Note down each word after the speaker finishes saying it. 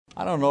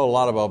I don't know a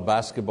lot about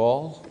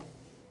basketball.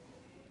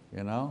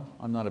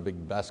 I'm not a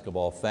big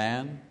basketball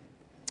fan.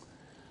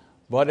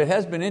 But it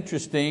has been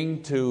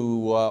interesting to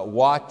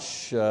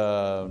watch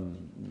amateur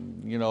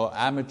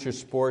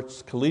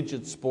sports,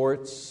 collegiate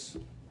sports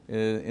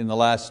in the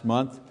last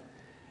month,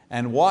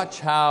 and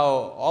watch how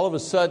all of a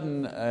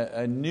sudden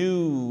a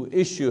new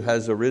issue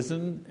has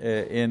arisen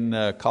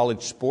in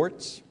college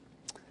sports.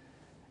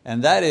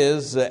 And that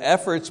is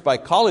efforts by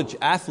college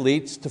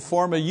athletes to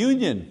form a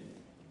union.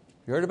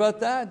 You heard about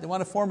that? They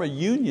want to form a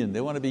union.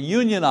 They want to be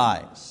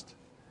unionized.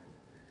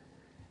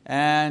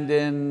 And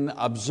in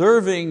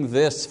observing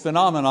this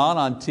phenomenon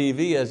on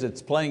TV as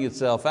it's playing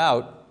itself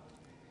out,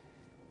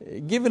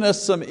 giving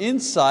us some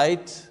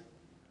insight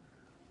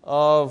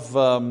of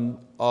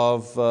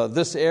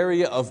this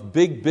area of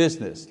big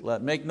business.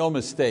 Make no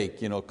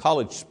mistake,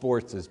 college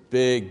sports is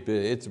big.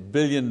 It's $1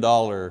 billion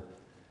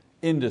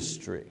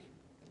industry.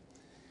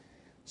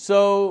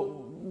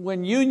 So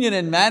when union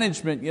and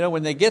management,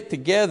 when they get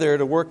together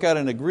to work out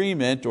an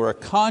agreement or a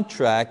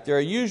contract, there are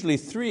usually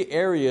 3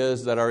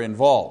 areas that are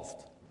involved.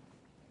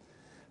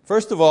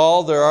 First of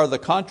all, there are the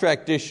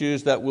contract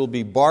issues that will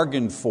be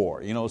bargained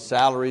for.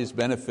 Salaries,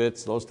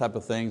 benefits, those type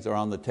of things are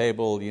on the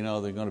table,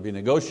 they're going to be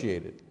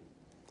negotiated.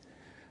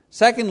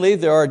 Secondly,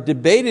 there are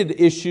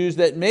debated issues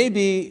that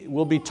maybe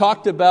will be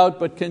talked about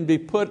but can be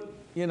put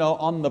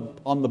on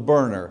the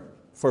burner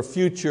for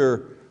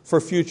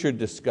future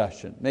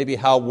discussion. Maybe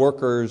how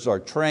workers are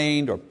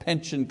trained or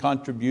pension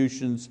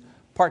contributions,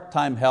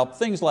 part-time help,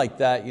 things like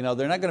that.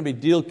 They're not going to be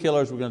deal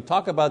killers. We're going to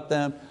talk about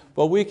them,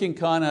 but we can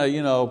kind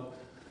of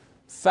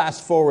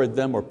fast forward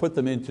them or put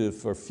them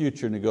for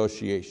future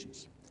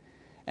negotiations.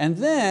 And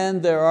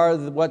then there are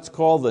what's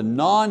called the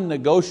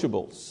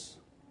non-negotiables.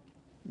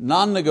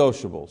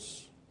 Non-negotiable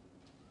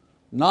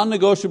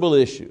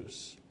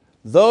issues.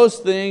 Those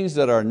things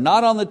that are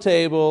not on the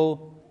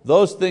table,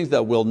 those things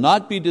that will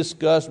not be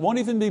discussed, won't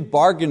even be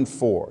bargained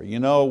for.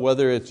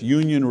 Whether it's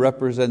union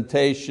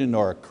representation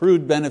or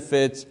accrued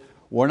benefits,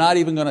 we're not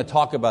even going to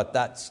talk about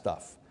that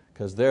stuff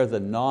because they're the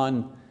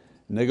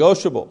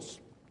non-negotiables.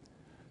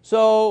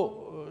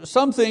 So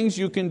some things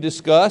you can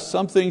discuss,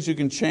 some things you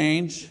can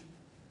change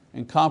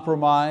and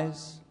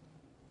compromise.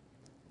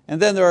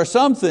 And then there are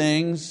some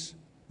things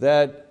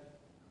that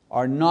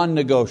are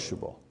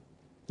non-negotiable.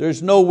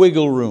 There's no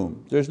wiggle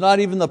room. There's not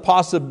even the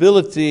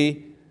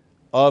possibility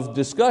of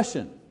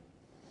discussion.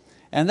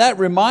 And that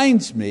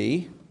reminds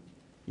me,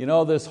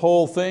 this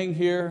whole thing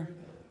here,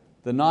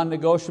 the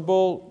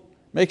non-negotiable,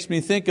 makes me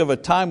think of a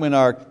time when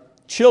our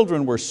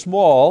children were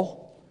small.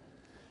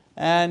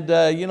 And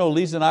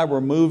Lisa and I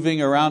were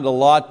moving around a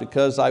lot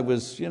because I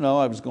was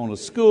going to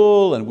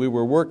school and we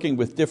were working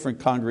with different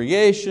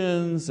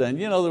congregations,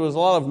 and there was a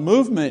lot of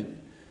movement.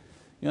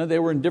 They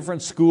were in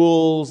different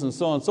schools and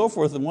so on and so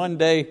forth. And one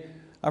day,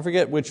 I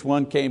forget which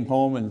one came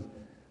home, and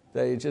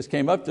they just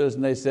came up to us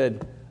and they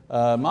said,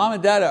 "Mom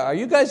and Dad, are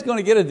you guys going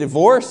to get a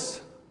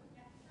divorce?"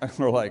 And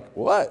we're like,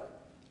 "What?"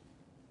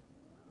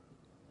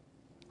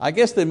 I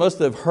guess they must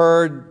have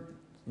heard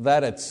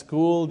that at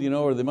school,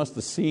 or they must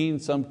have seen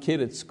some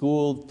kid at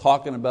school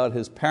talking about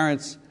his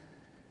parents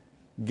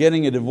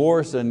getting a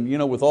divorce, and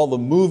with all the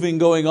moving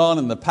going on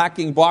and the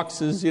packing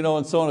boxes,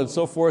 and so on and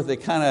so forth, they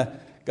kind of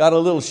got a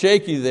little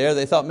shaky there.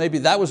 They thought maybe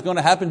that was going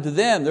to happen to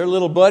them. Their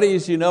little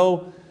buddies,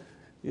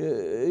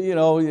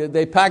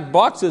 they packed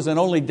boxes and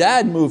only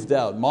Dad moved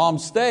out. Mom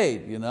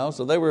stayed,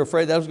 so they were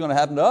afraid that was going to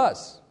happen to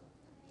us.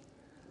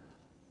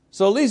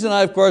 So Lisa and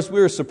I, of course,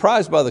 we were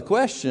surprised by the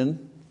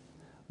question.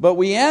 But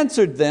we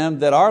answered them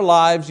that our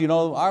lives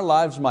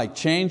might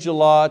change a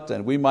lot,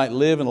 and we might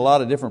live in a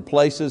lot of different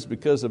places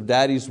because of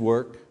Daddy's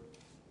work.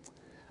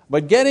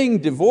 But getting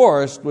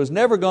divorced was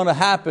never going to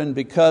happen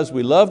because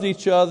we loved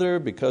each other,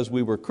 because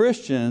we were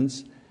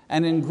Christians,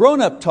 and in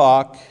grown-up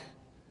talk,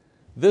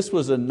 this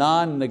was a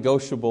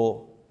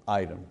non-negotiable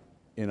item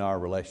in our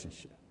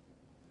relationship.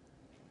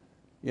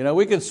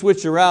 We could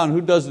switch around who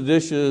does the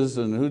dishes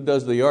and who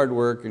does the yard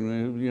work,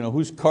 and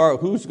who's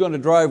going to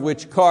drive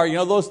which car.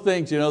 Those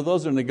things,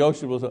 those are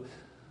negotiable.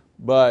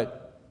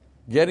 But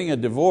getting a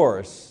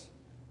divorce,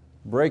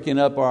 breaking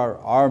up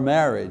our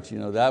marriage,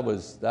 that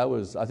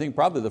was I think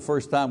probably the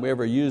first time we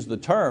ever used the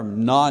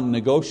term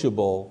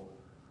non-negotiable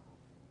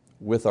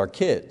with our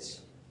kids.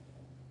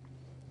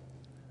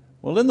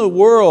 Well,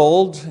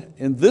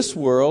 in this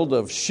world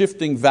of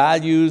shifting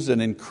values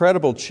and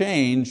incredible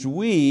change,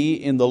 we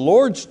in the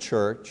Lord's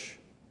church,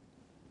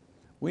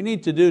 we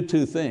need to do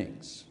 2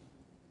 things.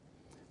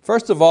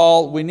 First of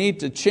all, we need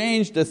to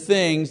change the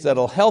things that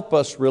will help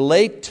us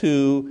relate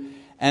to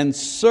and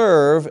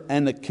serve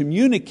and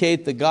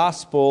communicate the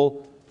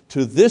gospel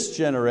to this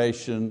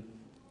generation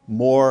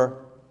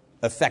more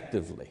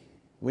effectively.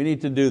 We need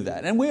to do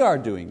that, and we are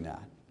doing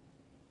that.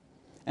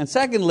 And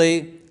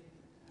secondly,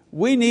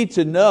 we need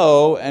to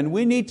know and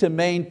we need to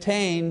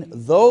maintain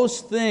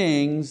those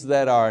things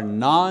that are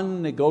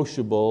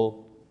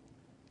non-negotiable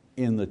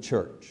in the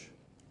church.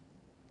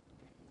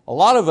 A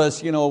lot of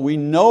us, we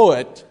know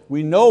it.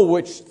 We know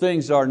which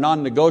things are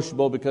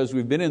non-negotiable because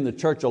we've been in the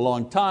church a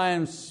long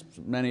time.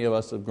 Many of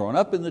us have grown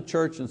up in the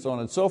church and so on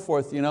and so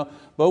forth.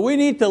 But we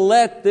need to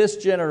let this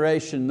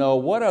generation know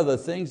what are the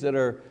things that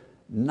are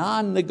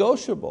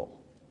non-negotiable.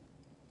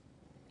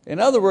 In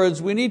other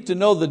words, we need to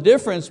know the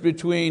difference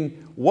between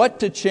what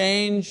to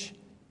change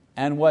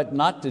and what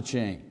not to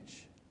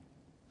change,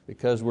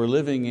 because we're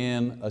living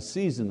in a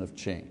season of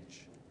change.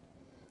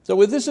 So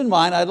with this in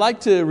mind, I'd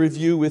like to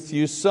review with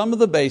you some of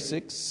the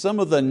basics, some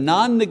of the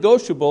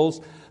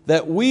non-negotiables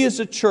that we as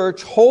a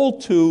church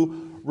hold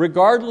to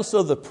regardless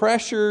of the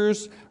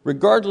pressures,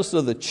 regardless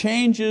of the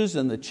changes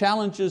and the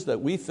challenges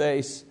that we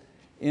face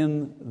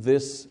in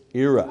this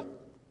era.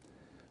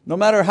 No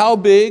matter how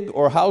big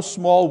or how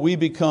small we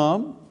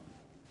become,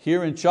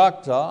 here in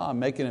Choctaw, I'm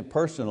making it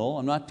personal.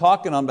 I'm not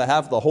talking on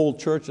behalf of the whole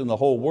church and the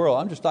whole world.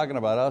 I'm just talking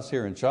about us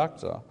here in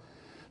Choctaw.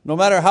 No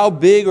matter how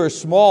big or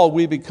small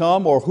we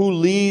become, or who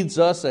leads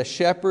us as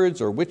shepherds,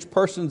 or which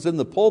person's in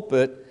the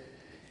pulpit,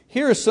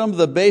 here are some of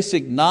the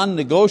basic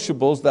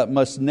non-negotiables that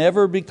must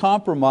never be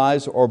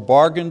compromised or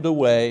bargained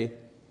away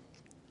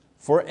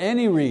for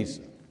any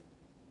reason.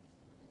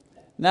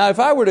 Now, if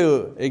I were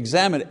to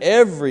examine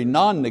every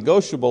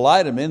non-negotiable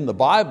item in the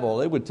Bible,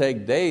 it would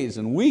take days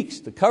and weeks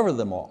to cover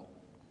them all.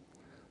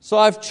 So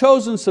I've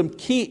chosen some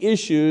key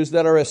issues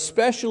that are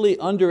especially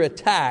under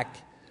attack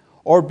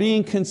or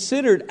being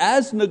considered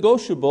as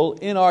negotiable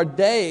in our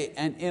day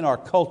and in our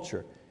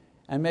culture,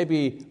 and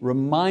maybe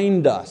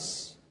remind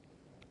us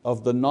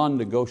of the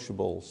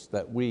non-negotiables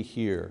that we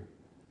here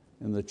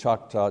in the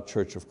Choctaw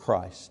Church of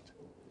Christ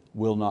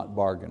will not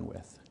bargain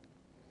with.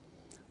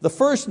 The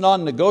first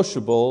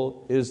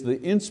non-negotiable is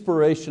the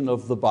inspiration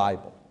of the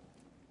Bible.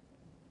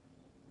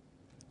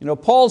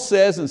 Paul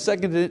says in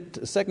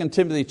 2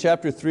 Timothy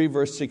chapter 3,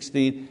 verse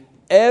 16,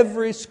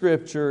 every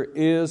scripture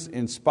is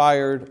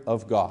inspired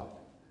of God.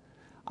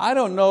 I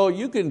don't know,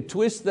 you can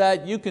twist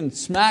that, you can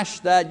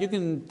smash that, you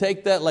can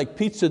take that like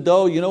pizza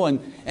dough,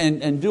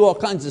 and do all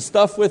kinds of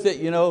stuff with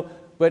it,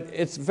 but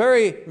it's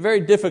very, very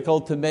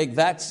difficult to make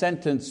that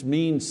sentence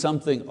mean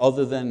something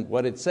other than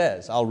what it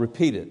says. I'll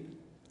repeat it.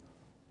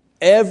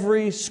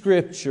 Every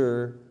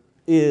scripture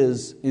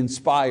is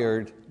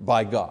inspired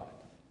by God.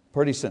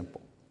 Pretty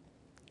simple.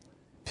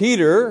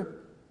 Peter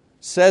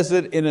says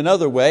it in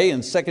another way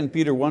in 2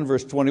 Peter 1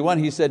 verse 21.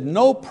 He said,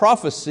 no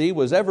prophecy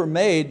was ever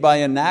made by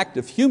an act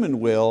of human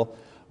will,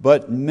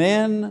 but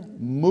men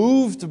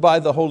moved by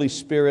the Holy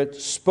Spirit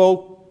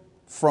spoke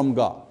from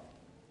God.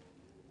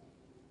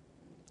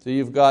 So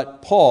you've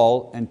got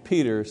Paul and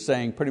Peter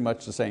saying pretty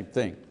much the same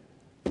thing.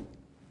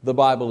 The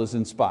Bible is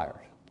inspired.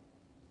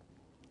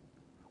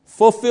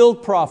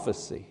 Fulfilled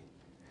prophecy,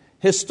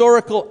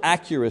 historical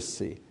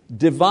accuracy,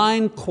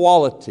 divine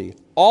quality,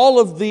 all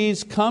of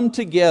these come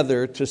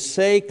together to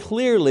say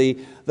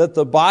clearly that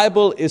the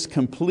Bible is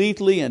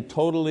completely and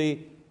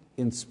totally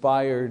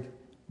inspired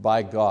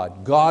by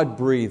God.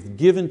 God-breathed,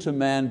 given to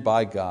man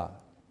by God.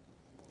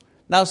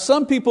 Now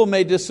some people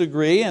may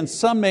disagree and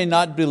some may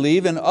not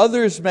believe, and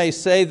others may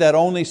say that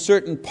only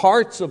certain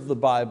parts of the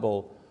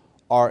Bible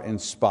are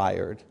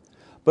inspired.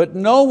 But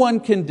no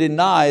one can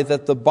deny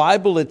that the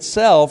Bible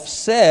itself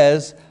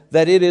says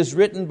that it is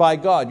written by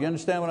God. You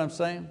understand what I'm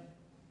saying?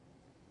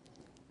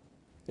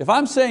 If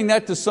I'm saying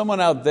that to someone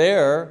out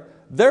there,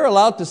 they're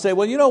allowed to say,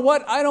 well, you know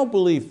what, I don't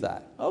believe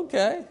that.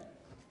 Okay.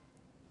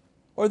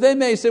 Or they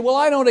may say, well,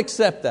 I don't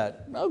accept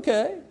that.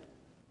 Okay.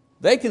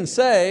 They can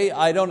say,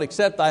 I don't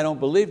accept, I don't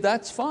believe,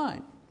 that's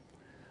fine.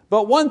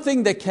 But one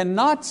thing they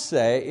cannot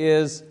say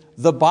is,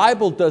 the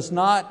Bible does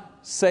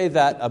not say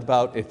that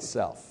about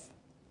itself.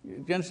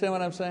 Do you understand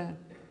what I'm saying?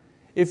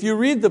 If you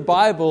read the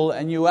Bible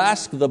and you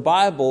ask the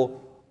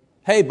Bible,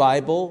 hey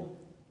Bible,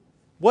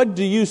 what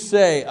do you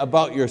say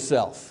about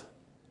yourself?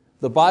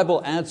 The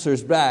Bible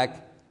answers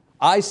back,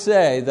 I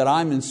say that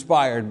I'm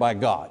inspired by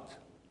God.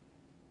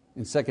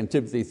 In 2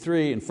 Timothy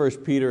 3 and 1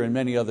 Peter and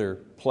many other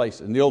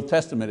places. In the Old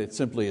Testament it's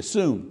simply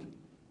assumed.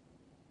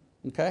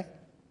 Okay?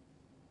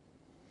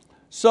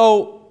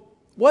 So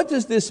what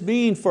does this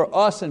mean for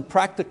us in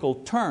practical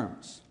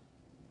terms?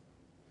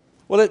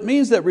 Well, it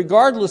means that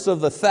regardless of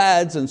the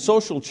fads and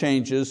social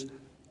changes,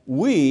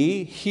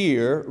 we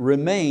here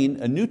remain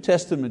a New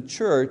Testament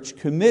church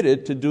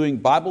committed to doing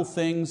Bible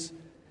things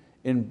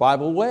in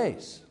Bible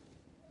ways.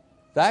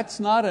 That's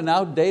not an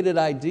outdated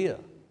idea.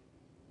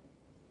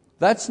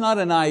 That's not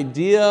an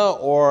idea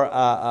or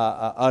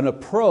an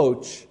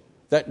approach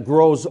that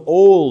grows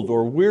old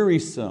or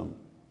wearisome.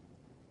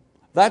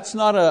 That's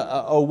not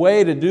a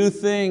way to do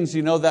things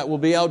that will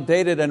be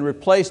outdated and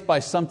replaced by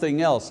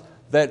something else.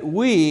 That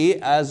we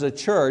as a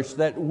church,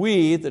 that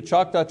we, the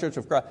Choctaw Church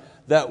of Christ,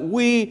 that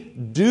we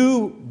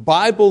do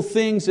Bible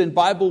things in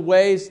Bible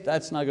ways,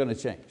 that's not going to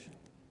change.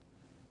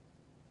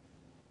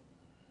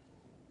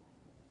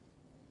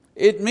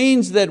 It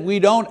means that we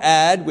don't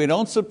add, we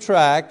don't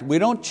subtract, we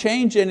don't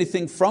change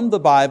anything from the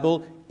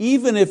Bible,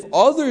 even if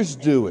others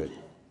do it.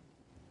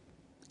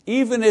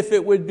 Even if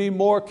it would be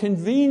more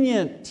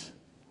convenient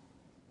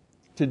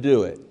to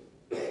do it.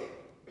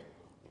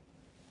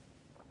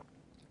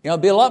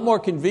 It'd be a lot more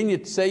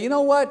convenient to say, you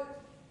know what?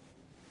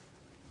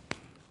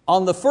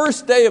 On the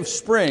first day of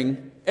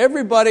spring,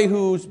 everybody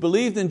who's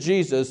believed in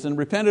Jesus and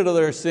repented of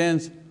their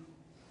sins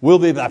will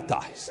be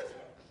baptized.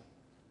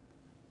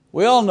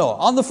 We all know,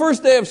 on the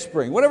first day of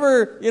spring,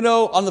 whatever,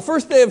 on the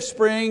first day of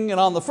spring and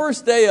on the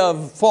first day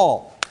of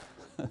fall,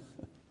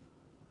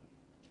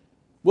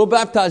 we'll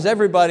baptize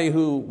everybody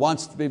who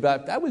wants to be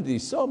baptized. That would be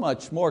so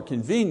much more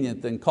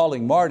convenient than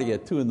calling Marty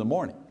at 2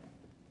 in,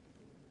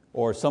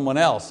 or someone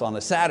else on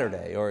a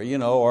Saturday,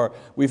 or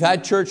we've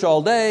had church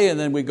all day and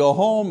then we go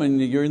home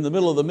and you're in the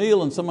middle of the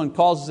meal and someone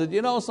calls and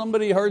says,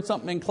 somebody heard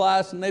something in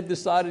class and they've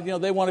decided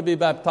they want to be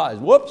baptized.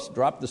 Whoops,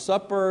 drop the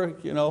supper,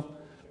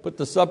 put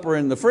the supper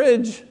in the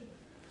fridge,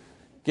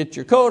 get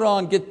your coat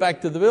on, get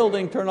back to the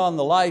building, turn on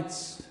the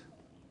lights.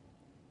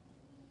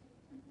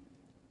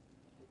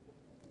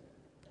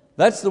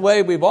 That's the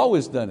way we've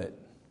always done it,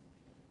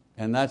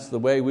 and that's the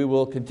way we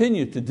will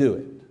continue to do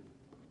it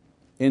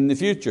in the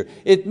future.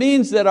 It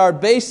means that our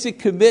basic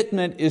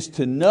commitment is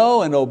to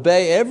know and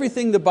obey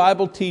everything the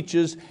Bible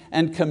teaches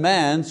and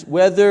commands,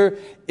 whether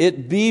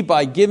it be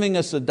by giving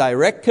us a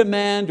direct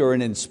command or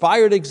an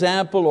inspired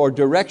example or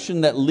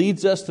direction that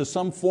leads us to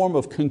some form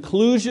of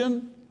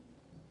conclusion.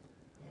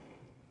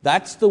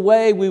 That's the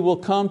way we will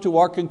come to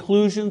our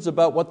conclusions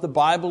about what the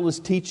Bible is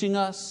teaching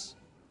us.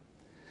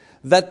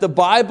 That the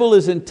Bible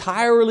is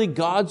entirely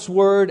God's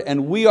word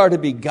and we are to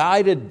be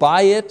guided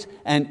by it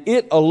and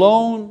it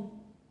alone.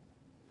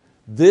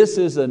 This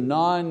is a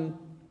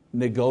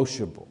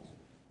non-negotiable,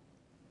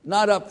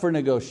 not up for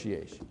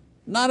negotiation,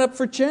 not up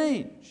for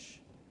change.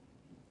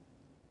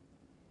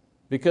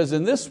 Because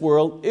in this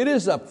world, it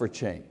is up for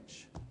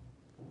change.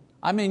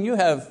 You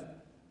have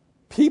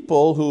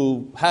people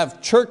who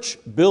have church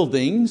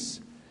buildings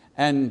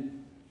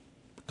and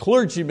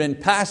clergymen,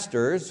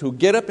 pastors, who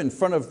get up in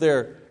front of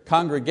their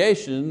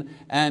congregation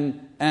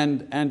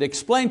and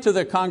explain to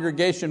their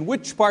congregation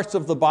which parts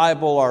of the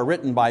Bible are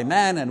written by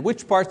man and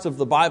which parts of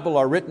the Bible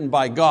are written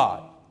by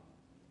God.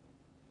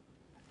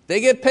 They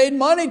get paid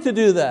money to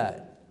do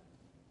that.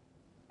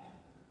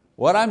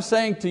 What I'm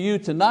saying to you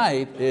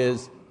tonight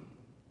is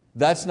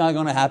that's not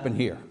going to happen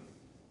here.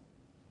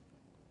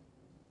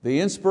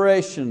 The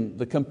inspiration,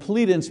 the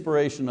complete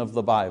inspiration of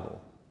the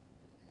Bible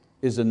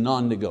is a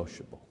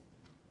non-negotiable.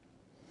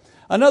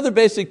 Another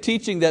basic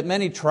teaching that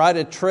many try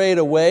to trade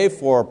away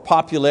for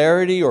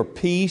popularity or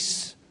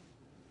peace,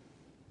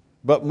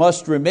 but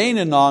must remain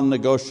a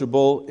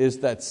non-negotiable, is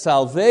that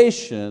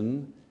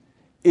salvation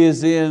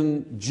is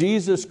in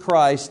Jesus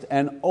Christ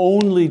and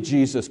only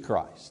Jesus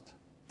Christ.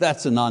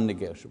 That's a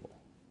non-negotiable.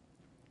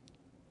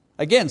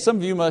 Again, some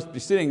of you must be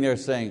sitting there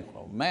saying,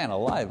 oh man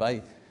alive,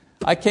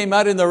 I came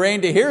out in the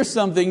rain to hear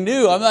something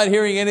new. I'm not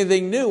hearing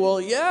anything new. Well,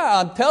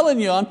 yeah, I'm telling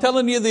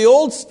you the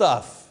old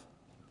stuff.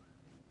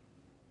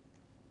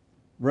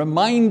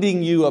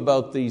 Reminding you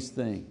about these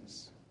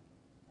things.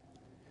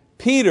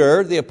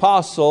 Peter, the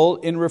apostle,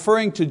 in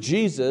referring to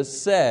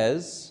Jesus,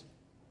 says,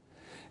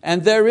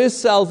 "And there is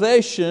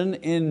salvation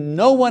in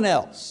no one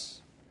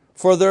else,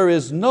 for there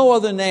is no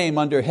other name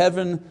under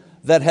heaven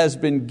that has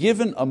been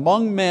given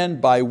among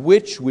men by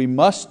which we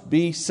must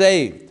be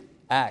saved."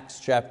 Acts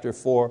chapter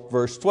 4,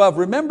 verse 12.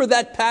 Remember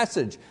that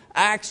passage,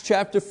 Acts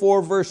chapter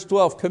 4, verse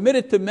 12. Commit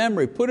it to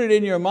memory, put it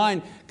in your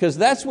mind, because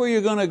that's where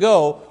you're going to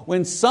go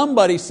when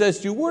somebody says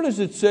to you, where does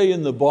it say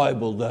in the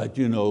Bible that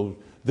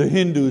the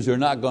Hindus are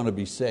not going to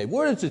be saved?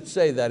 Where does it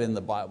say that in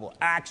the Bible?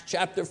 Acts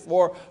chapter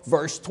 4,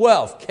 verse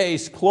 12.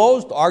 Case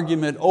closed,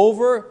 argument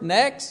over,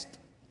 next.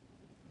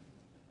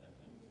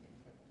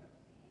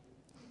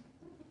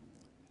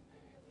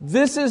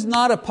 This is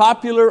not a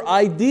popular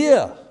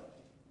idea.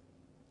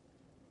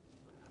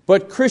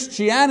 But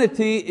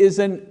Christianity is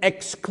an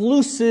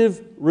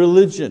exclusive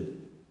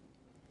religion.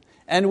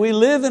 And we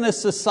live in a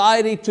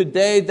society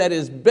today that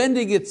is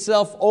bending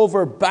itself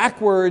over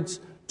backwards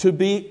to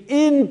be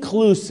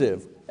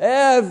inclusive.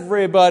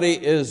 Everybody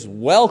is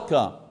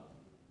welcome.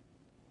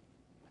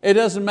 It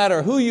doesn't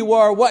matter who you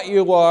are, what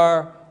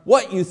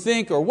you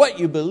think, or what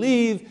you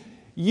believe.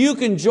 You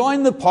can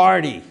join the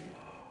party.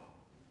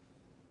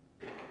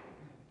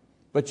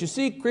 But you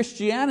see,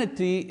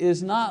 Christianity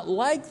is not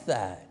like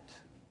that.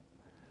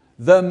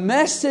 The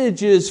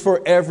message is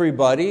for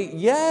everybody,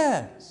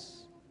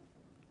 yes.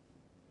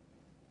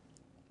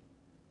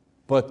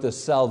 But the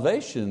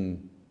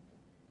salvation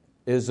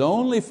is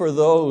only for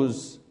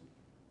those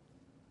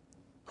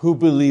who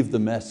believe the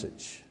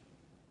message.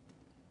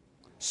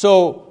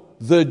 So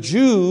the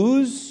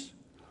Jews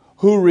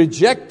who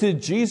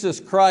rejected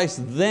Jesus Christ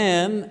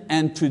then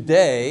and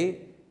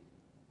today,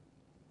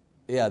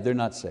 they're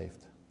not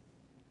saved.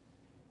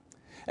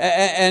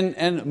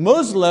 And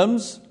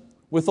Muslims,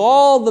 with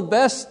all the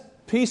best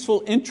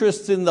peaceful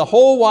interests in the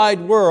whole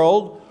wide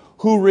world,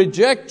 who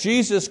reject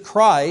Jesus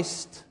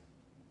Christ,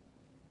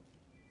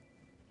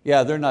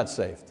 they're not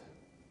saved.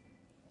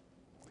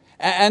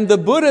 And the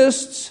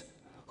Buddhists,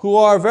 who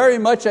are very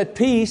much at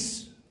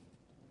peace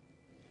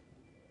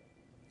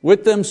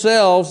with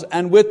themselves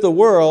and with the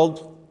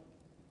world,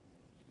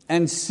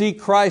 and see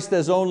Christ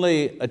as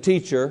only a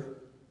teacher,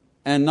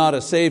 and not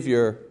a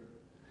Savior,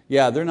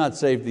 yeah, they're not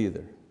saved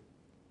either.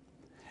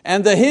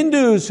 And the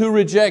Hindus who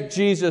reject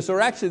Jesus, or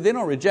actually they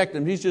don't reject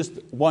Him, He's just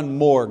one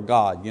more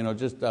God.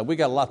 We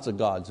got lots of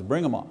gods,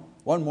 bring them on.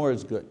 One more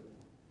is good.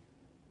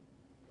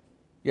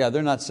 Yeah,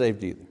 they're not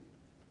saved either.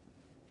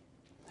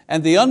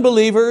 And the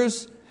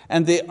unbelievers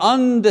and the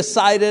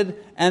undecided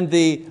and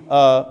the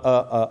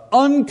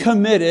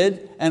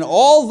uncommitted and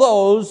all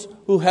those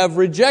who have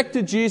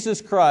rejected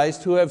Jesus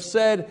Christ, who have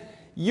said,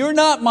 you're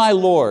not my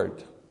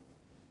Lord.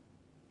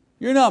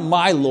 You're not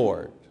my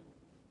Lord.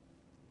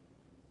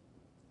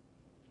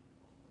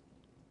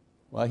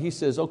 Well, He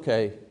says,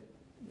 okay,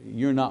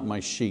 you're not my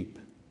sheep.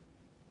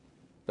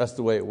 That's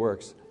the way it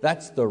works.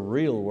 That's the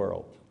real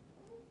world.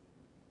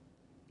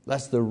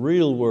 That's the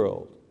real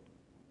world.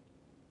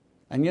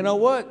 And you know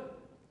what?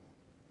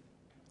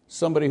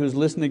 Somebody who's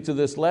listening to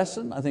this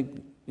lesson, I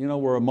think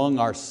we're among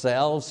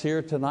ourselves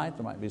here tonight.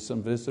 There might be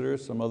some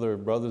visitors, some other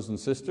brothers and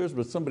sisters,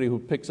 but somebody who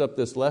picks up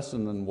this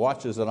lesson and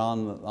watches it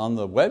on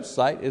the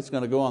website, it's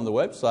going to go on the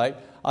website.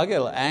 I'll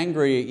get an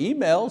angry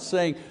email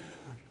saying,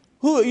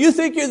 you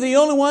think you're the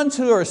only ones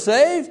who are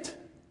saved?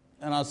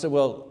 And I'll say,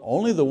 well,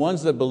 only the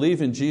ones that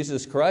believe in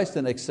Jesus Christ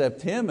and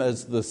accept Him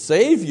as the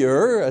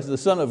Savior, as the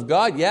Son of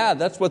God. Yeah,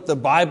 that's what the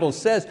Bible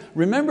says.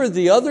 Remember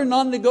the other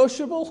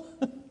non-negotiable?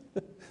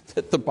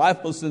 That the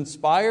Bible's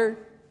inspired?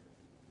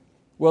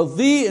 Well,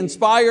 the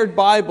inspired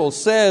Bible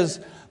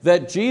says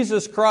that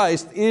Jesus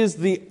Christ is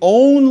the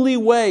only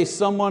way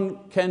someone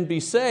can be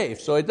saved.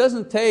 So it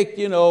doesn't take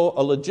a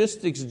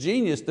logistics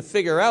genius to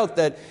figure out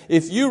that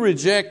if you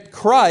reject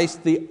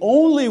Christ, the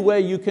only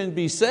way you can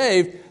be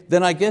saved,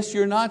 then I guess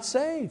you're not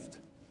saved.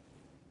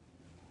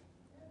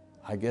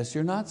 I guess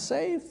you're not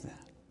saved then.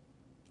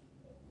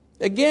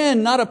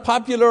 Again, not a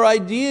popular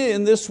idea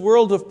in this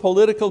world of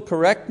political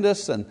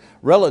correctness and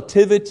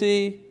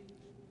relativity,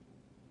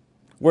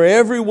 where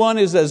everyone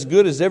is as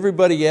good as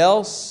everybody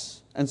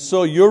else. And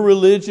so your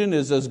religion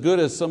is as good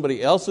as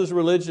somebody else's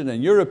religion,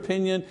 and your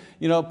opinion,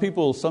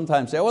 people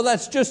sometimes say, well,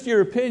 that's just your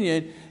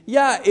opinion.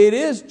 Yeah, it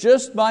is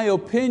just my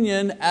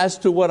opinion as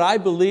to what I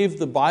believe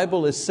the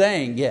Bible is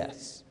saying.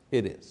 Yes,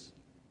 it is.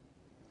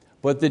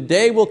 But the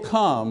day will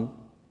come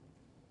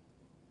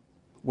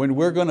when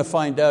we're going to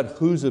find out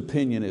whose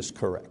opinion is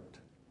correct.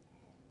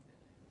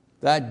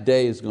 That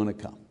day is going to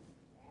come.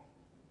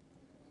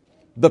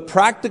 The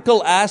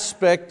practical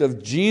aspect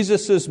of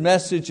Jesus'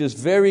 message is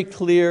very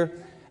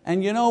clear.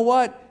 And you know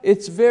what?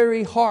 It's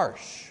very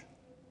harsh.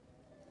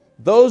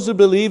 Those who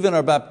believe and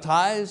are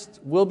baptized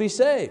will be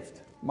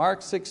saved. Mark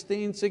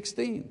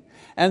 16:16.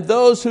 And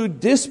those who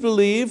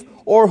disbelieve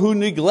or who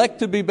neglect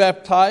to be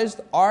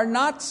baptized are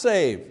not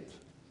saved.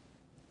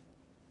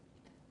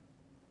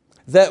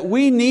 That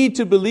we need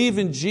to believe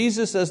in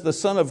Jesus as the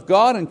Son of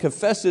God and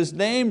confess His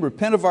name,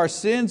 repent of our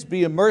sins,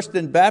 be immersed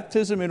in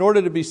baptism in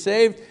order to be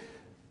saved,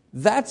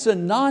 that's a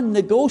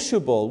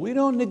non-negotiable. We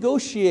don't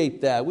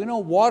negotiate that. We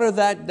don't water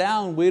that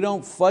down. We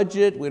don't fudge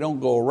it. We don't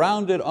go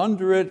around it,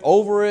 under it,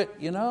 over it,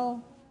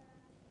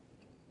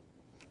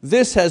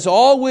 This has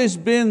always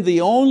been the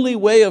only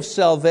way of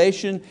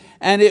salvation,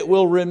 and it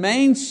will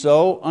remain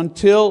so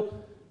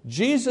until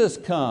Jesus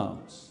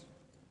comes.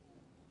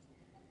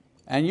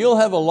 And you'll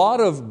have a lot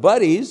of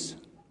buddies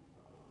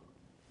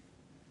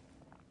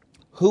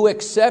who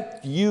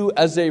accept you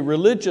as a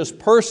religious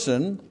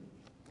person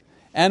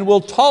and will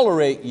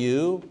tolerate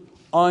you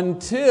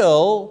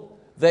until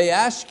they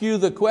ask you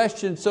the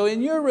question, so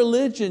in your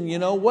religion,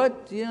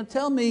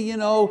 tell me,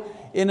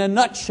 in a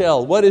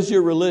nutshell, what is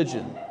your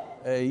religion?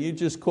 You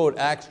just quote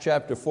Acts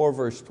chapter 4,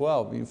 verse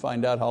 12, you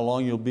find out how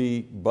long you'll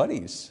be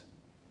buddies.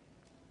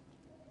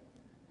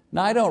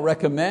 Now, I don't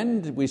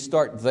recommend we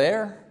start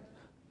there.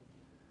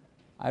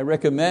 I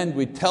recommend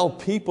we tell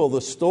people the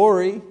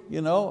story,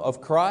 of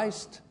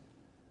Christ.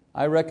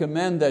 I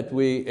recommend that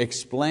we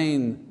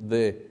explain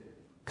the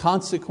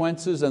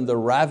consequences and the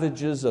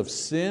ravages of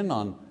sin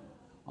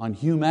on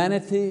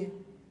humanity.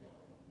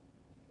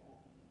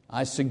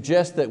 I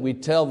suggest that we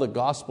tell the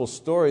gospel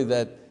story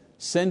that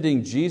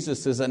sending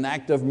Jesus is an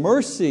act of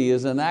mercy,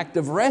 is an act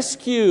of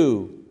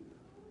rescue.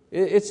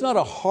 It's not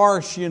a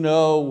harsh,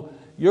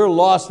 you're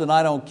lost and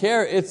I don't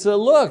care. It's a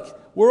look,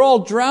 we're all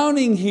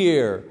drowning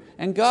here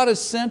and God has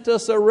sent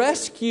us a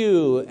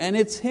rescue and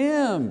it's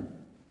Him.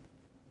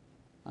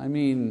 I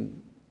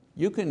mean,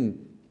 you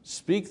can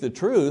speak the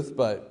truth,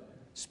 but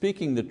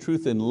speaking the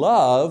truth in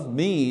love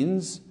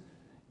means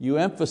you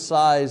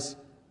emphasize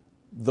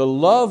the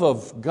love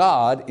of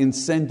God in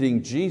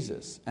sending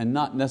Jesus and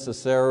not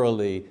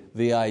necessarily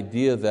the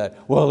idea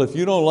that, well, if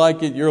you don't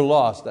like it, you're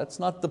lost. That's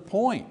not the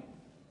point.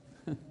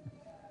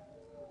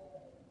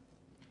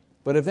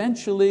 But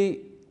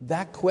eventually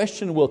that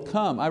question will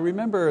come. I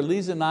remember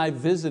Lisa and I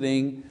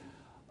visiting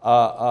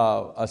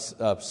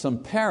some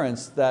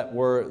parents that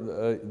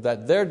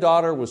their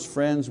daughter was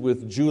friends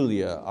with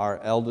Julia, our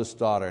eldest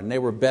daughter, and they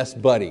were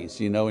best buddies,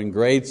 in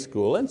grade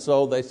school. And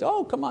so they said,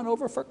 oh, come on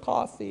over for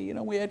coffee.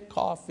 We had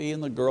coffee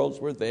and the girls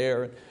were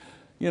there,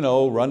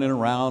 running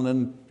around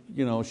and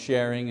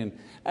sharing, and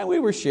we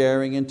were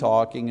sharing and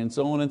talking and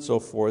so on and so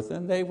forth.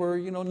 And they were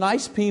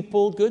nice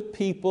people, good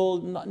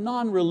people,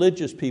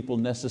 non-religious people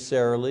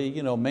necessarily,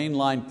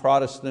 mainline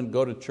Protestant,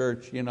 go to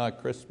church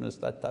at Christmas,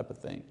 that type of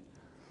thing.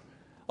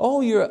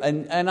 Oh,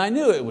 and I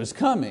knew it was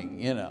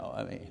coming,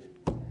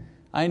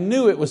 I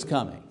knew it was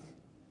coming.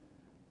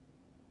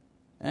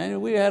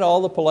 And we had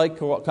all the polite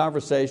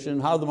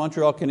conversation, how the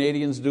Montreal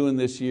Canadiens doing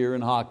this year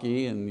in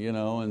hockey,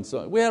 and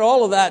so we had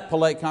all of that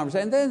polite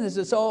conversation. And then they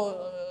said,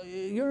 so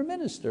you're a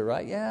minister,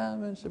 right? Yeah, I'm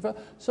a minister.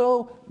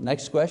 So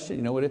next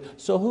question,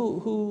 so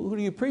who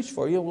do you preach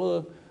for?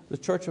 Well, the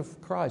Church of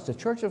Christ, the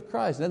Church of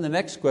Christ. And then the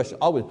next question,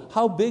 always,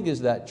 how big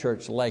is that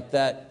church? Like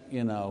that,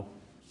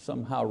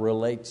 somehow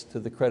relates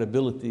to the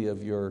credibility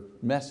of your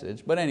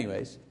message. But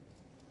anyways.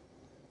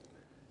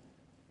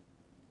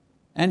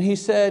 And he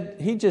said,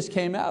 he just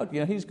came out,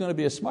 he's going to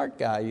be a smart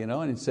guy,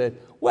 and he said,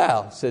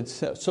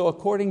 so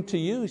according to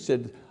you, he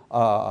said,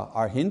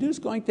 are Hindus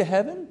going to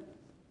heaven?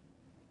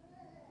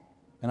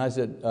 And I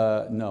said,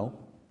 no.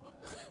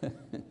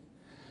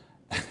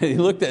 He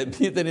looked at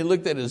me, then he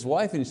looked at his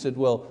wife and he said,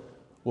 well,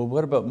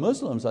 what about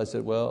Muslims? I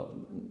said, well,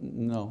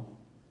 no.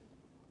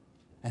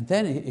 And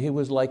then he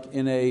was like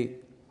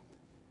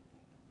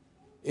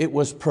it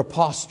was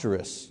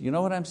preposterous. You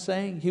know what I'm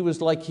saying? He was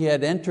like he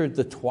had entered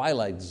the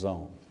twilight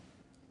zone.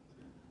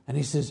 And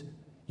he says,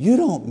 you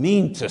don't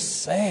mean to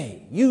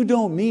say,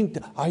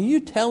 are you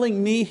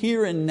telling me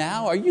here and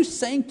now, are you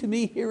saying to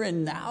me here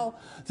and now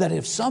that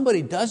if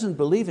somebody doesn't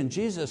believe in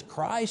Jesus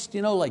Christ,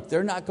 like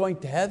they're not going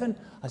to heaven?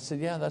 I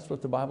said, yeah, that's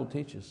what the Bible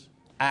teaches.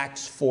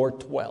 Acts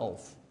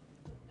 4:12.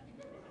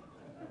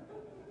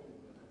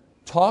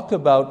 Talk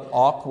about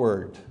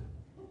awkward.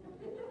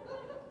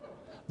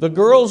 The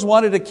girls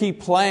wanted to keep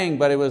playing,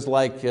 but it was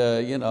like,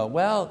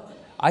 well,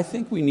 I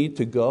think we need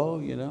to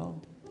go,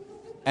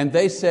 And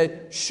they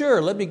said,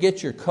 sure, let me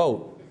get your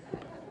coat.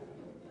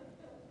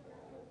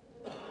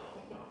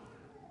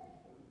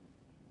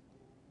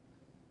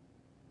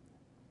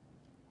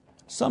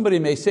 Somebody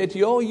may say to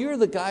you, oh, you're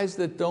the guys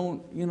that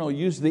don't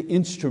use the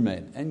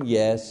instrument. And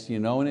yes,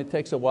 and it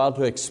takes a while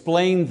to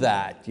explain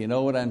that, you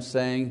know what I'm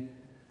saying?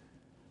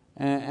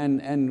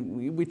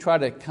 And we try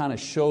to kind of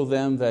show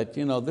them that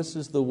this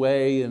is the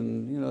way,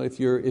 and if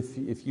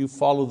you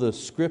follow the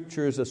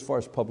scriptures as far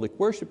as public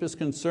worship is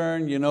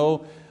concerned,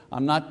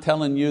 I'm not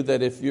telling you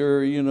that if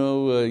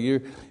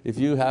if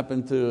you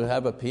happen to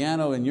have a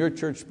piano in your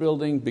church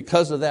building,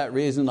 because of that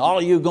reason, all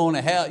of you going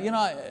to hell.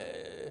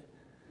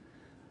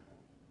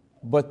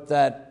 But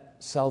that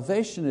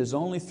salvation is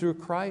only through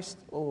Christ.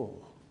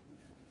 Oh,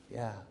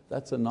 yeah,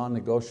 that's a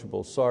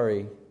non-negotiable.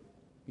 Sorry,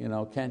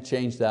 can't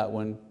change that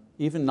one.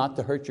 Even not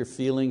to hurt your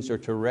feelings or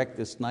to wreck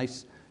this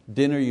nice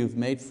dinner you've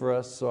made for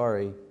us.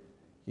 Sorry,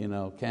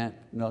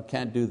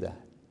 can't do that.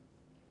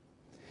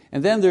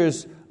 And then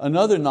there's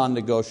another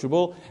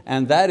non-negotiable,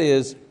 and that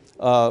is,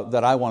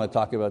 that I want to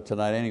talk about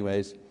tonight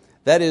anyways,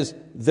 that is,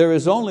 there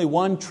is only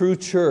one true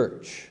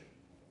church.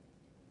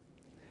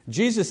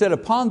 Jesus said,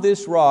 upon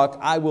this rock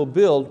I will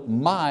build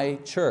my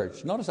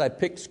church. Notice I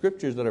picked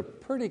scriptures that are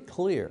pretty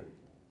clear.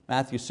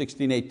 Matthew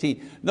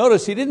 16:18.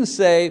 Notice He didn't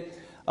say,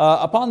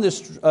 upon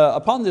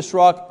this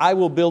rock I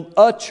will build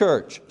a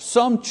church,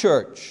 some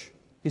church.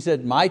 He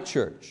said, my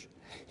church.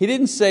 He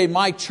didn't say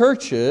my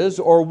churches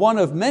or one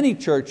of many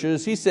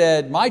churches. He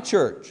said my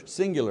church,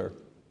 singular,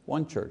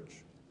 one church.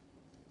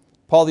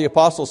 Paul the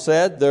Apostle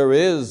said there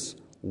is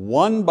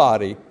one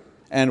body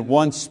and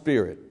one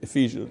Spirit.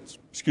 Ephesians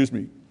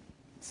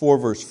 4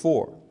 verse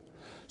 4.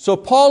 So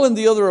Paul and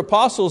the other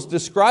apostles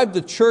described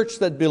the church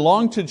that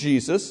belonged to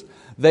Jesus.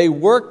 They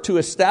worked to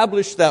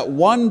establish that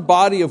one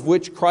body of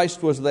which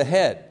Christ was the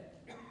head.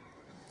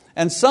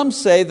 And some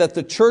say that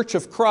the church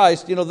of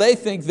Christ, they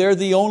think they're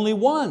the only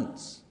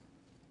ones.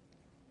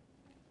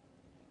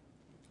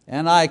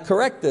 And I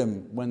correct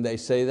them when they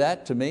say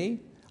that to me.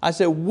 I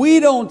say, we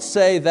don't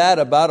say that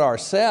about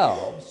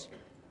ourselves.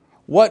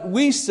 What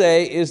we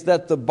say is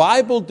that the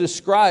Bible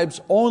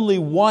describes only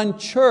one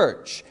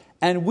church,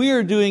 and we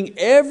are doing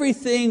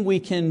everything we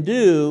can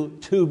do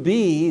to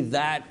be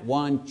that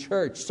one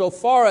church. So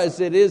far as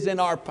it is in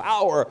our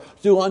power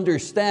to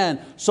understand,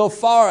 so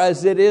far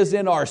as it is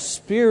in our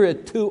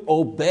spirit to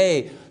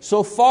obey,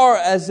 so far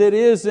as it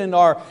is in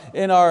our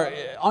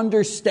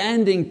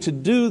understanding to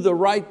do the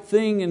right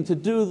thing and to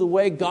do the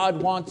way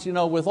God wants,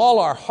 with all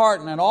our heart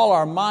and all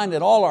our mind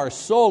and all our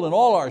soul and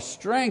all our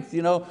strength,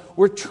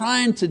 we're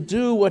trying to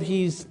do what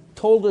He's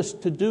told us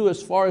to do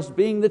as far as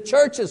being the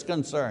church is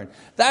concerned.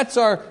 That's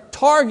our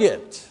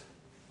target.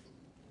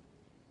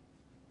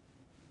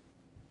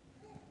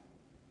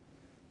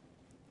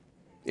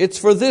 It's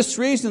for this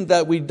reason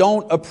that we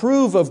don't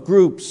approve of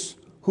groups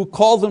who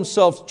call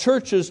themselves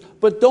churches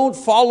but don't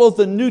follow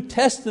the New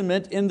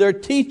Testament in their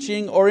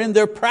teaching or in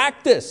their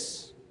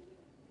practice.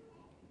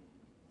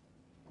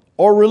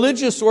 Or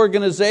religious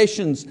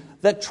organizations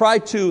that try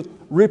to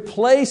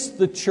replace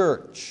the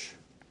church.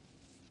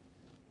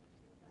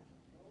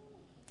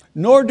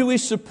 Nor do we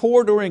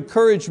support or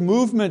encourage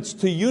movements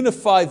to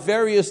unify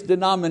various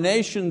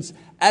denominations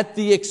at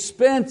the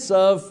expense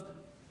of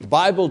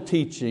Bible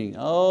teaching,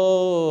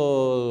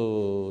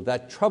 oh,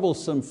 that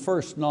troublesome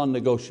first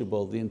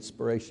non-negotiable, the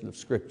inspiration of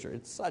Scripture.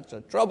 It's such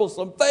a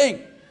troublesome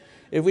thing.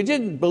 If we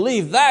didn't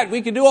believe that,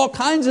 we could do all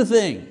kinds of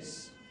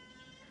things.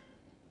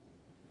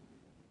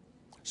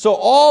 So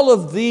all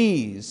of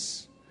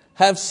these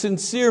have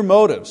sincere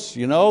motives.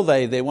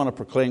 They want to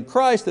proclaim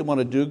Christ, they want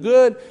to do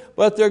good,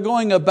 but they're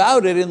going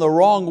about it in the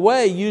wrong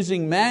way,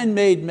 using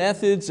man-made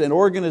methods and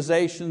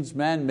organizations,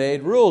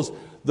 man-made rules.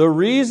 The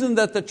reason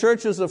that the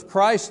churches of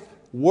Christ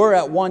were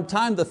at one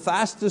time the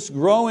fastest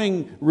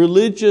growing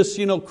religious,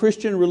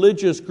 Christian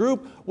religious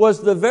group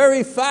was the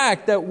very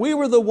fact that we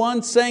were the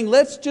ones saying,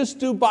 let's just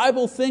do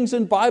Bible things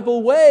in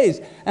Bible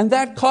ways. And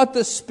that caught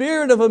the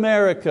spirit of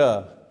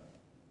America.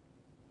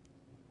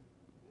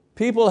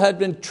 People had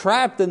been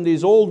trapped in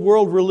these old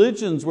world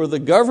religions where the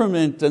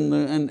government and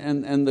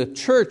the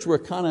church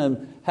were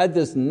had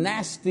this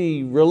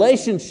nasty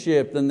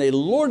relationship, and they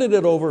lorded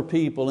it over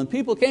people. And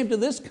people came to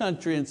this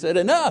country and said,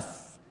 enough.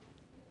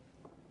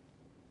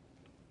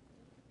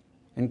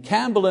 And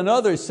Campbell and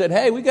others said,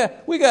 hey, we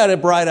got a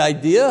bright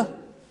idea.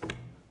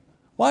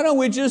 Why don't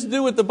we just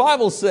do what the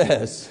Bible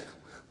says?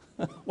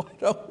 Why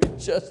don't we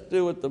just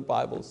do what the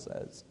Bible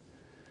says?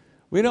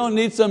 We don't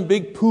need some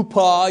big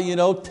poo-pah,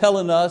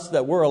 telling us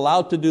that we're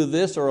allowed to do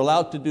this or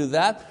allowed to do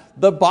that.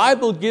 The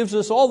Bible gives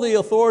us all the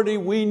authority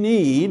we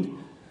need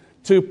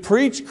to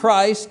preach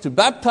Christ, to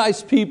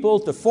baptize people,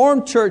 to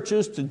form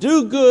churches, to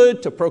do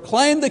good, to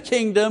proclaim the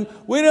kingdom.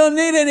 We don't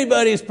need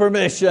anybody's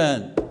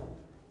permission.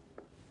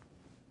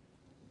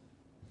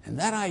 And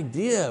that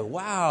idea,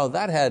 wow,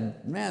 that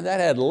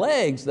had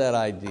legs, that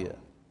idea.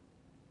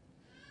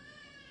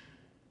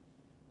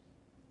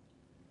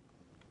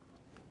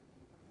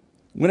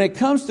 When it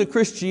comes to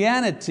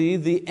Christianity,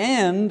 the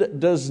end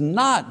does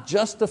not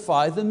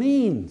justify the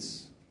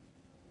means.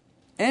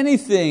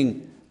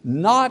 Anything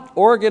not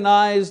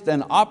organized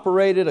and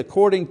operated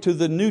according to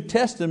the New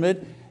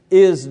Testament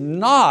is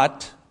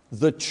not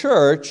the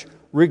church,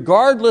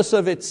 regardless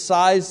of its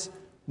size,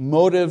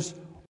 motives,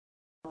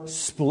 or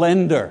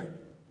splendor.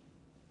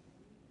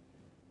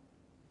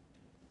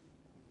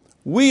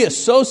 We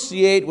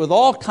associate with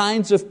all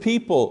kinds of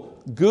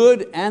people,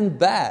 good and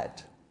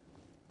bad.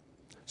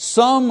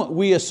 Some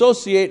we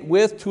associate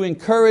with to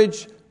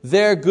encourage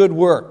their good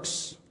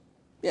works.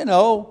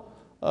 I'll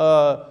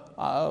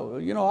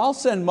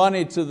send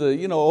money to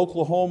the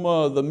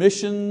Oklahoma, the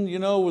mission,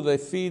 where they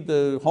feed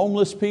the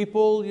homeless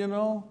people.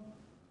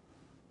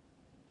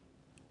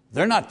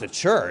 They're not the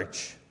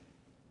church,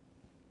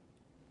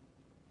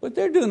 but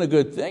they're doing a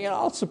good thing.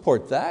 I'll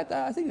support that.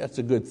 I think that's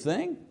a good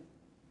thing.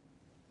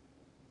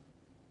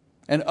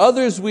 And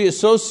others we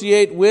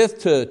associate with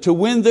to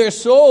win their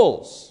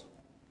souls.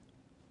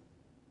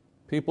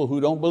 People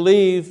who don't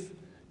believe,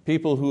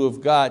 people who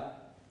have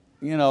got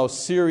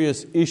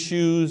serious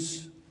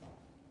issues,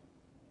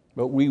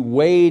 but we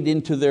wade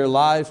into their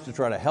lives to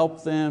try to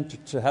help them,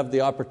 to have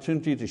the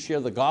opportunity to share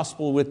the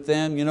gospel with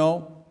them.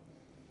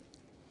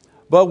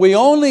 But we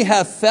only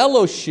have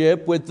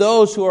fellowship with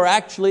those who are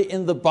actually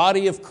in the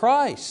body of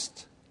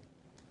Christ.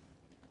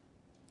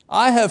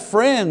 I have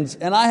friends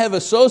and I have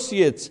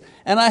associates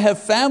and I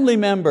have family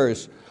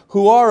members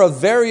who are of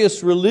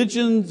various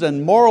religions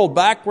and moral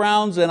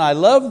backgrounds, and I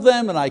love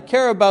them and I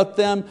care about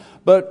them,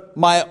 but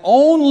my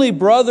only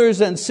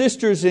brothers and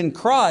sisters in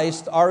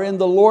Christ are in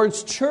the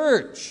Lord's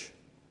church.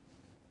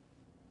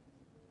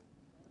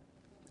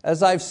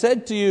 As I've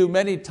said to you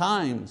many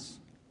times,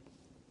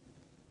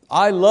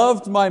 I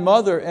loved my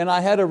mother and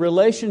I had a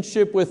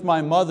relationship with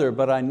my mother,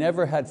 but I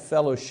never had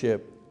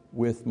fellowship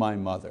with my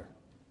mother.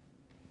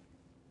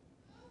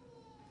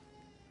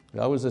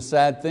 That was a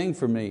sad thing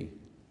for me.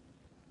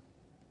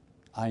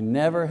 I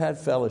never had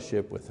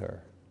fellowship with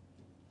her.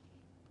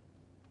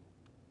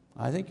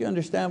 I think you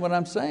understand what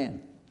I'm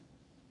saying.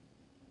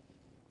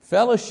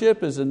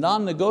 Fellowship is a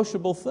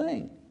non-negotiable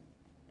thing.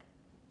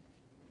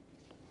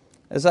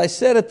 As I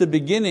said at the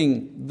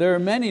beginning, there are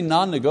many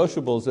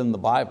non-negotiables in the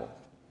Bible.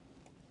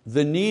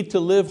 The need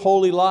to live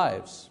holy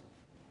lives,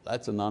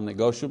 that's a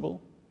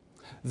non-negotiable.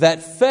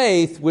 That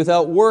faith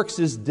without works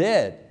is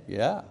dead,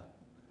 yeah.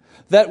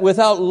 That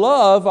without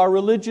love our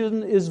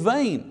religion is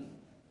vain.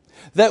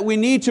 That we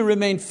need to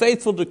remain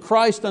faithful to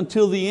Christ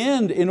until the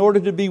end in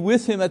order to be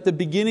with Him at the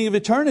beginning of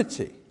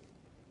eternity.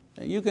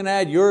 And you can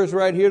add yours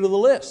right here to the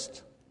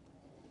list.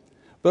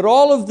 But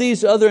all of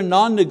these other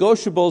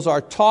non-negotiables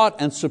are taught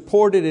and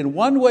supported in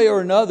one way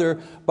or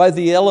another by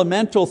the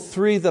elemental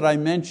three that I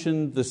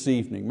mentioned this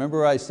evening.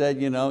 Remember I said,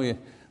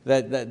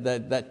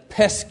 that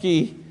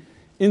pesky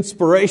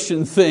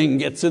inspiration thing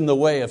gets in the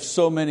way of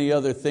so many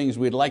other things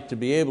we'd like to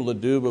be able to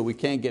do, but we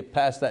can't get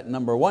past that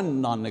number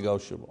one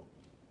non-negotiable.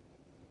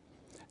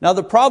 Now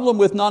the problem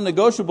with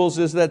non-negotiables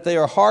is that they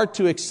are hard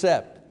to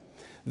accept.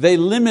 They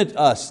limit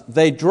us.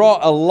 They draw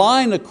a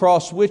line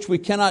across which we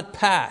cannot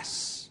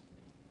pass.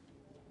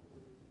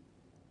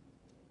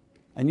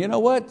 And you know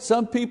what?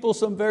 Some people,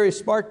 some very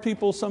smart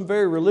people, some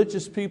very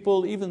religious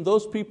people, even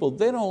those people,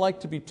 they don't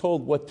like to be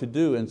told what to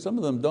do, and some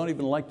of them don't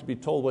even like to be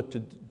told what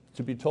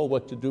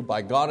to do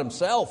by God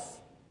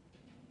Himself.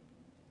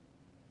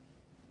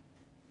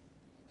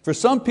 For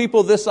some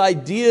people, this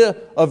idea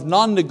of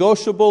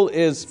non-negotiable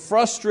is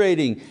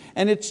frustrating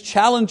and it's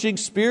challenging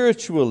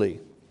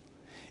spiritually.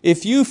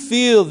 If you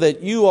feel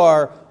that you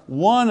are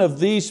one of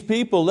these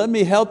people, let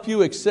me help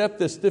you accept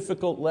this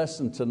difficult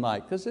lesson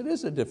tonight, because it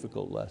is a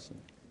difficult lesson.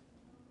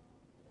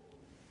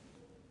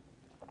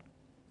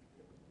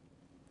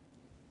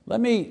 Let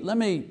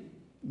me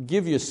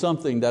give you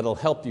something that'll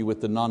help you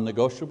with the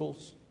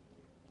non-negotiables.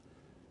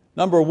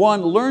 Number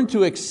one, learn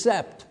to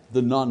accept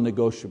the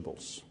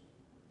non-negotiables.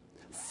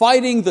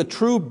 Fighting the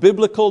true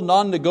biblical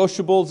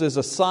non-negotiables is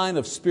a sign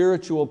of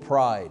spiritual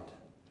pride.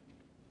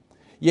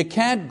 You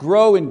can't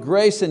grow in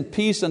grace and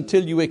peace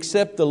until you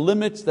accept the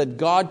limits that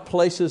God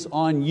places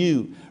on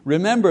you.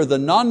 Remember, the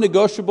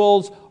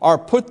non-negotiables are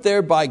put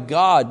there by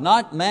God,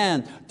 not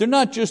man. They're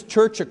not just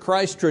Church of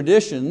Christ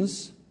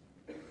traditions.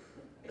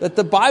 That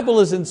the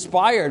Bible is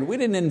inspired. We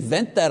didn't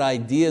invent that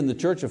idea in the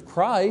Church of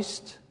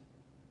Christ.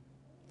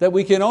 That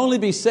we can only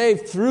be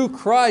saved through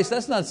Christ.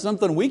 That's not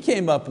something we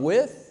came up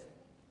with.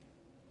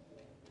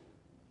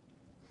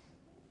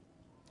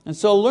 And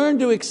so learn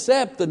to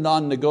accept the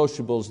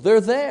non-negotiables. They're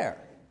there.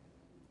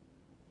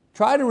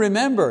 Try to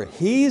remember,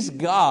 He's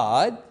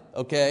God,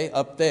 okay,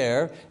 up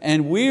there,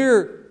 and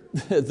we're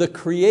the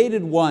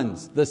created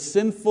ones, the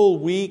sinful,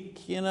 weak,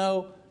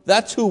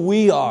 that's who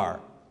we are.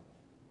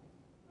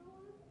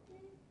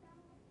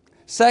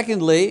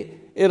 Secondly,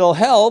 it'll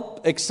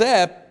help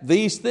accept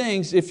these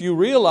things if you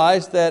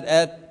realize that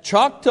at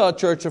Choctaw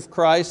Church of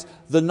Christ,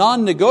 the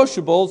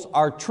non-negotiables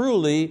are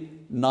truly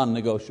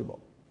non-negotiable.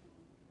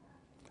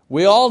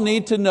 We all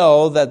need to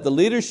know that the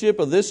leadership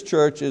of this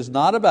church is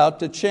not about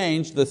to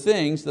change the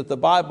things that the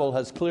Bible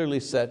has clearly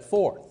set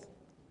forth.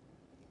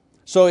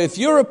 So if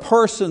you're a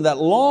person that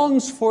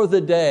longs for the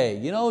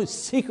day,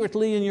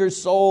 secretly in your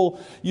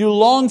soul, you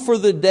long for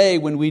the day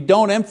when we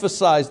don't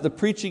emphasize the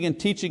preaching and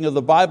teaching of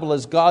the Bible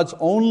as God's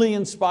only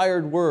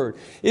inspired word.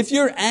 If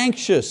you're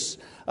anxious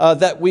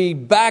that we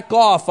back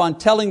off on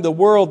telling the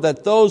world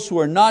that those who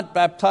are not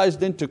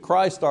baptized into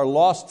Christ are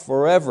lost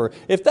forever,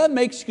 if that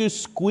makes you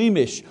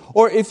squeamish,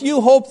 or if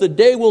you hope the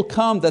day will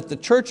come that the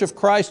Church of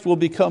Christ will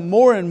become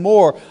more and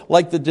more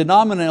like the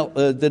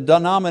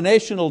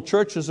denominational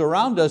churches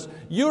around us,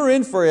 you're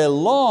in for a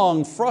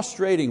long,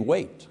 frustrating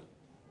wait.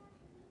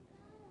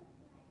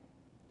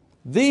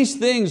 These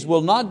things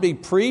will not be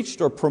preached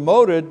or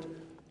promoted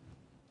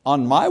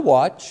on my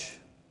watch,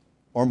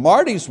 or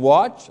Marty's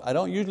watch. I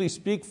don't usually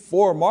speak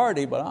for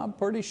Marty, but I'm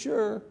pretty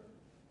sure.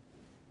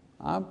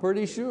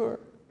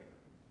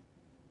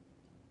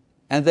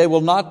 And they will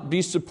not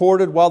be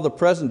supported while the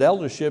present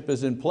eldership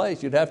is in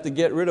place. You'd have to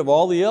get rid of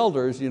all the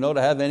elders,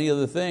 to have any of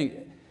the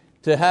thing.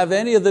 To have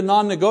any of the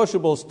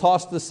non-negotiables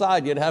tossed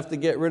aside, you'd have to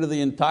get rid of the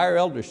entire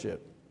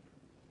eldership.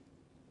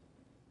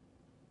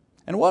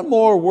 And one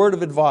more word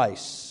of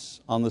advice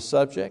on the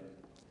subject.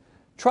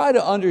 Try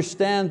to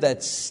understand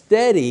that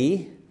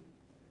steady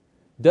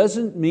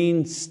doesn't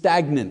mean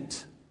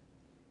stagnant.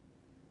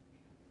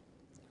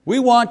 We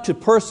want to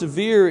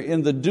persevere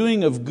in the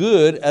doing of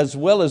good as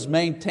well as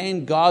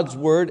maintain God's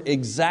word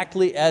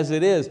exactly as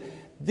it is.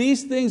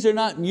 These things are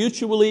not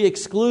mutually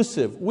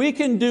exclusive. We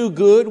can do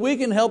good, we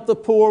can help the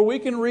poor, we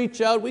can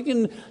reach out, we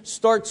can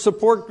start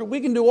support,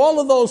 we can do all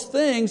of those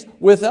things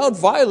without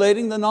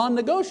violating the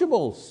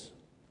non-negotiables.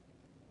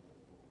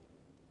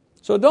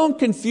 So don't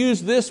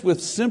confuse this with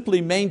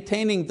simply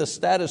maintaining the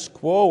status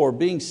quo or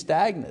being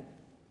stagnant.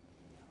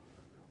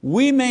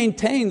 We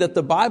maintain that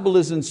the Bible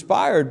is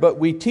inspired, but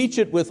we teach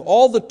it with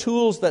all the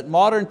tools that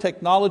modern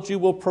technology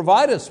will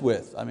provide us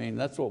with.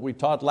 That's what we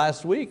taught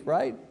last week,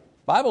 right?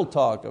 Bible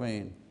talk,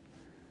 The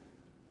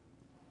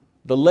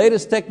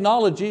latest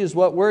technology is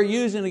what we're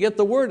using to get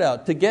the word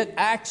out. To get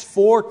Acts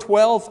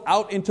 4:12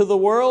 out into the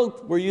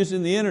world, we're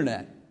using the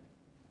internet.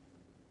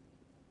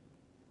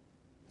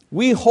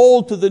 We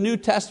hold to the New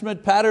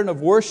Testament pattern of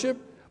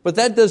worship, but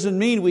that doesn't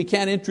mean we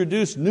can't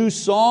introduce new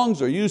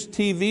songs or use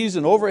TVs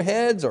and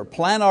overheads or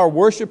plan our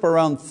worship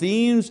around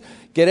themes,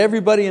 get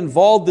everybody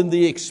involved in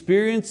the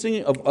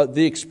experiencing of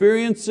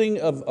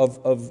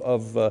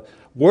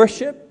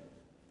worship.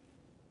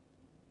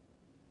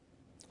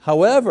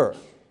 However,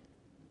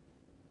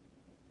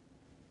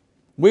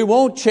 we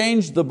won't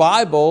change the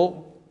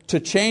Bible to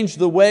change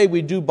the way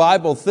we do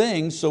Bible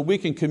things so we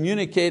can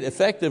communicate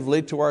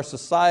effectively to our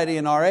society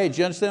and our age.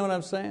 You understand what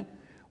I'm saying?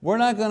 We're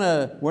not going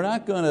to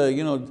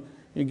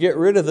get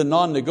rid of the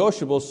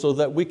non-negotiables so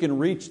that we can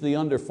reach the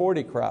under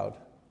 40 crowd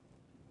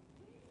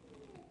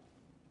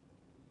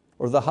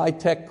or the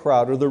high-tech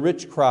crowd or the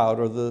rich crowd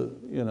or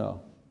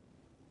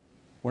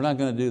we're not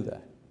going to do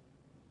that.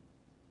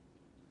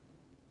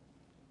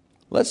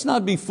 Let's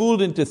not be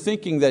fooled into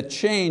thinking that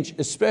change,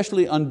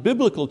 especially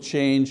unbiblical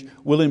change,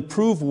 will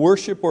improve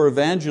worship or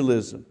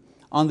evangelism.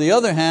 On the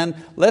other hand,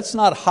 let's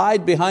not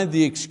hide behind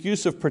the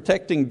excuse of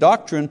protecting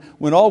doctrine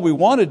when all we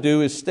want to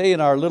do is stay in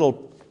our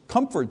little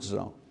comfort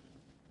zone.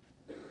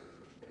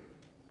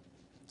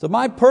 So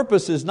my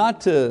purpose is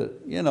not to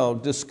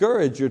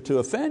discourage or to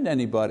offend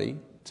anybody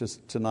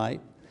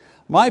tonight.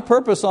 My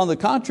purpose, on the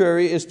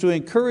contrary, is to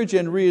encourage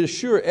and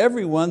reassure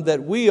everyone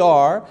that we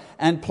are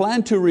and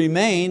plan to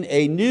remain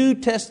a New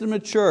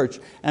Testament church,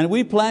 and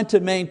we plan to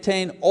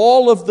maintain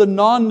all of the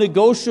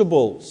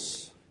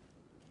non-negotiables,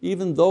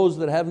 even those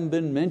that haven't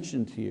been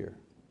mentioned here.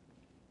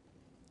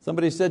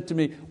 Somebody said to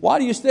me, why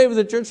do you stay with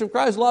the Church of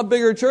Christ? A lot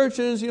bigger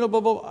churches, blah,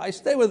 blah, blah. I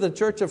stay with the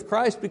Church of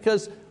Christ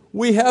because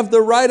we have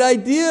the right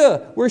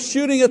idea. We're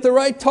shooting at the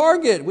right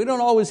target. We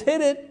don't always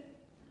hit it.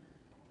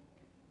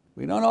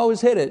 We don't always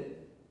hit it.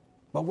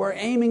 But we're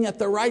aiming at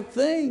the right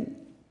thing.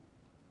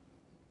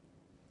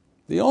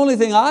 The only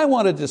thing I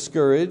want to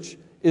discourage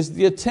is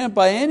the attempt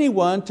by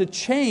anyone to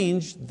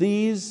change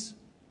these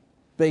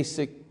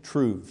basic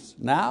truths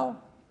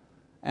now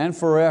and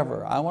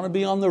forever. I want to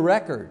be on the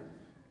record.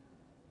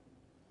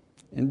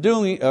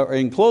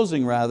 In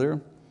closing,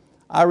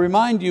 I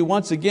remind you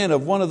once again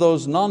of one of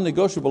those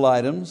non-negotiable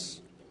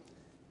items,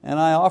 and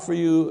I offer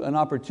you an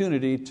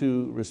opportunity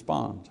to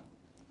respond.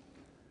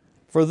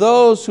 For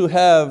those who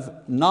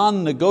have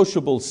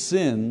non-negotiable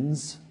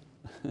sins,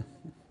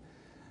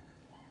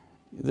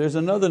 there's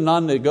another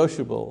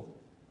non-negotiable.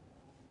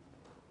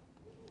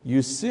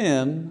 You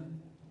sin,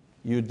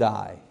 you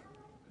die.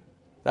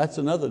 That's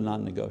another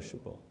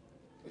non-negotiable.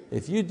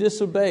 If you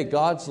disobey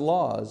God's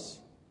laws,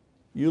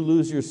 you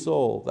lose your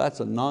soul. That's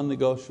a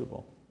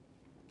non-negotiable.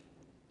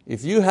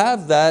 If you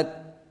have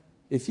that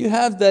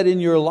in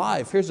your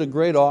life, here's a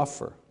great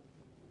offer.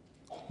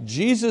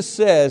 Jesus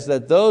says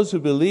that those who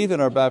believe and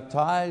are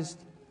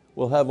baptized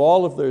will have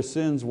all of their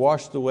sins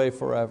washed away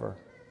forever.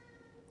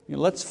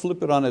 Let's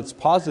flip it on its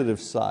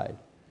positive side.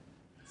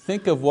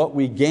 Think of what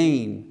we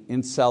gain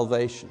in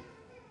salvation.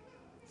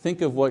 Think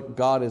of what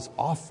God is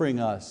offering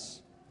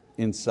us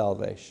in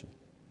salvation.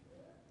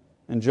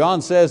 And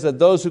John says that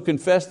those who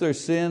confess their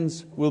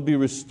sins will be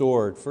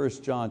restored. 1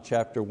 John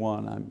chapter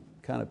 1, I'm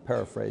kind of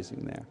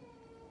paraphrasing there.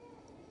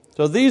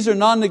 So these are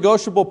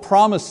non-negotiable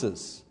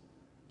promises.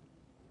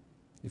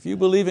 If you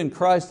believe in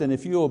Christ and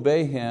if you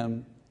obey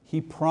Him,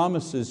 He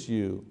promises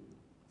you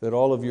that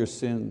all of your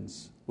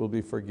sins will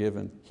be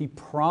forgiven. He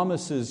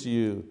promises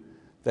you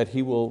that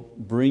He will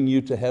bring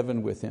you to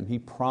heaven with Him. He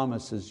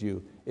promises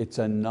you. It's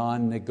a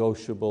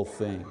non-negotiable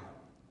thing.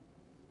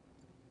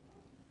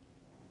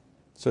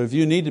 So if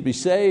you need to be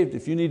saved,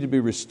 if you need to be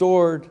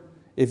restored,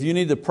 if you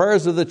need the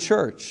prayers of the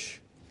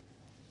church,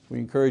 we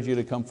encourage you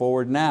to come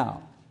forward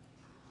now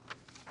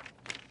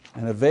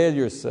and avail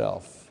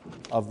yourself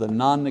of the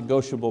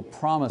non-negotiable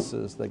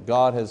promises that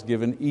God has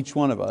given each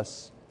one of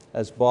us,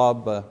 as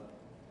Bob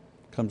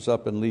comes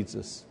up and leads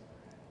us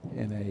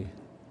in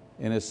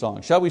a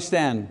song. Shall we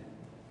stand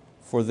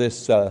for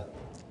this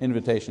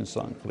invitation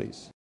song,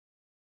 please?